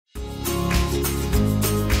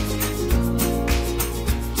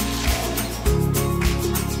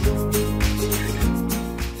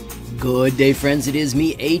Good day, friends. It is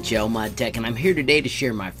me, HLModTech, and I'm here today to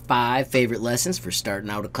share my 5 favorite lessons for starting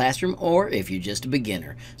out a classroom or if you're just a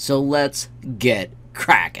beginner. So let's get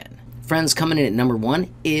cracking. Friends, coming in at number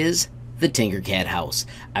 1 is the Tinkercad house.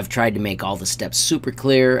 I've tried to make all the steps super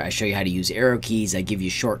clear. I show you how to use arrow keys. I give you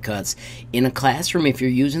shortcuts. In a classroom, if you're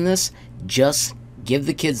using this, just give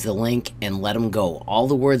the kids the link and let them go. All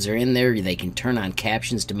the words are in there. They can turn on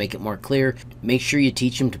captions to make it more clear. Make sure you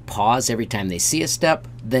teach them to pause every time they see a step,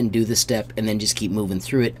 then do the step, and then just keep moving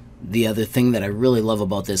through it. The other thing that I really love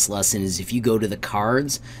about this lesson is if you go to the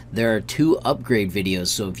cards, there are 2 upgrade videos.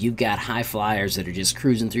 So if you've got high flyers that are just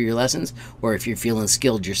cruising through your lessons, or if you're feeling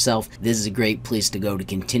skilled yourself, this is a great place to go to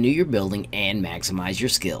continue your building and maximize your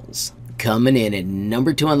skills. Coming in at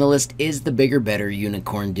number 2 on the list is the Bigger Better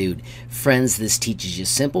Unicorn Dude. Friends, this teaches you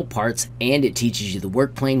simple parts and it teaches you the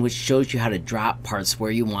work plane, which shows you how to drop parts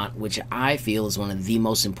where you want, which I feel is one of the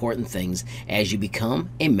most important things as you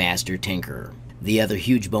become a master tinkerer. The other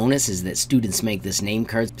huge bonus is that students make this name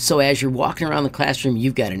card, so as you're walking around the classroom,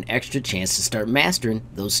 you've got an extra chance to start mastering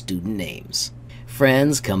those student names.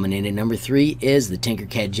 Friends, coming in at number 3 is the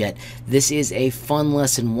Tinkercad Jet. This is a fun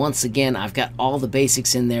lesson. Once again, I've got all the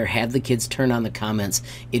basics in there. Have the kids turn on the comments.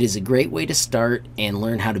 It is a great way to start and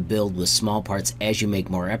learn how to build with small parts as you make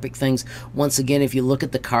more epic things. Once again, if you look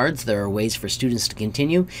at the cards, there are ways for students to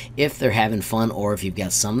continue if they're having fun or if you've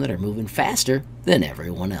got some that are moving faster than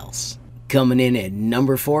everyone else. Coming in at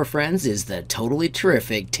number 4, friends, is the totally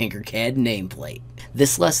terrific Tinkercad nameplate.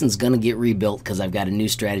 This lesson's going to get rebuilt because I've got a new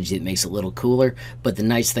strategy that makes it a little cooler, but the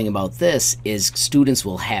nice thing about this is students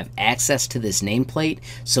will have access to this nameplate,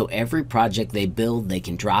 so every project they build, they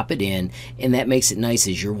can drop it in, and that makes it nice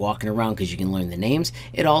as you're walking around because you can learn the names.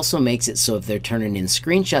 It also makes it so if they're turning in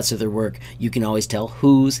screenshots of their work, you can always tell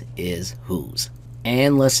whose is whose.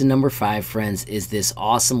 And lesson number 5, friends, is this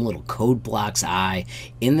awesome little Codeblocks eye.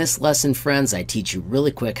 In this lesson, friends, I teach you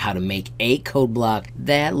really quick how to make a code block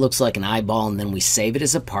that looks like an eyeball, and then we save it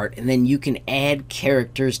as a part, and then you can add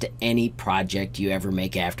characters to any project you ever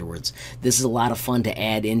make afterwards. This is a lot of fun to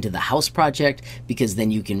add into the house project because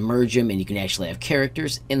then you can merge them and you can actually have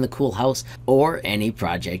characters in the cool house or any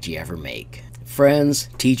project you ever make. Friends,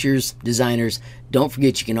 teachers, designers, don't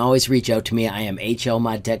forget you can always reach out to me. I am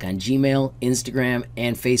HLModTech on Gmail, Instagram,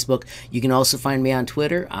 and Facebook. You can also find me on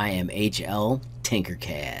Twitter. I am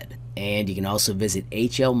HLTinkercad. And you can also visit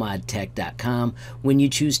HLModTech.com. When you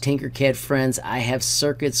choose Tinkercad, friends, I have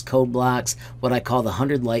circuits, code blocks, what I call the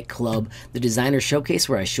 100 Light Club, the designer showcase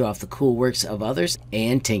where I show off the cool works of others,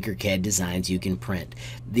 and Tinkercad designs you can print.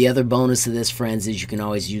 The other bonus of this, friends, is you can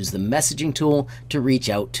always use the messaging tool to reach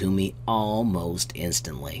out to me almost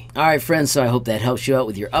instantly. Alright, friends, so I hope that helps you out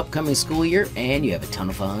with your upcoming school year and you have a ton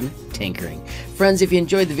of fun tinkering. Friends, if you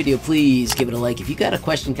enjoyed the video, please give it a like. If you got a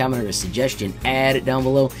question, comment, or a suggestion, add it down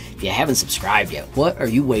below. If you haven't subscribed yet, what are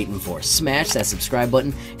you waiting for? Smash that subscribe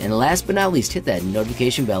button, and last but not least, hit that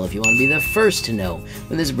notification bell if you want to be the first to know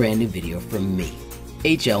when there's a brand new video from me,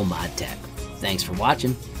 HLModTech. Thanks for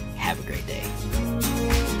watching. Have a great day.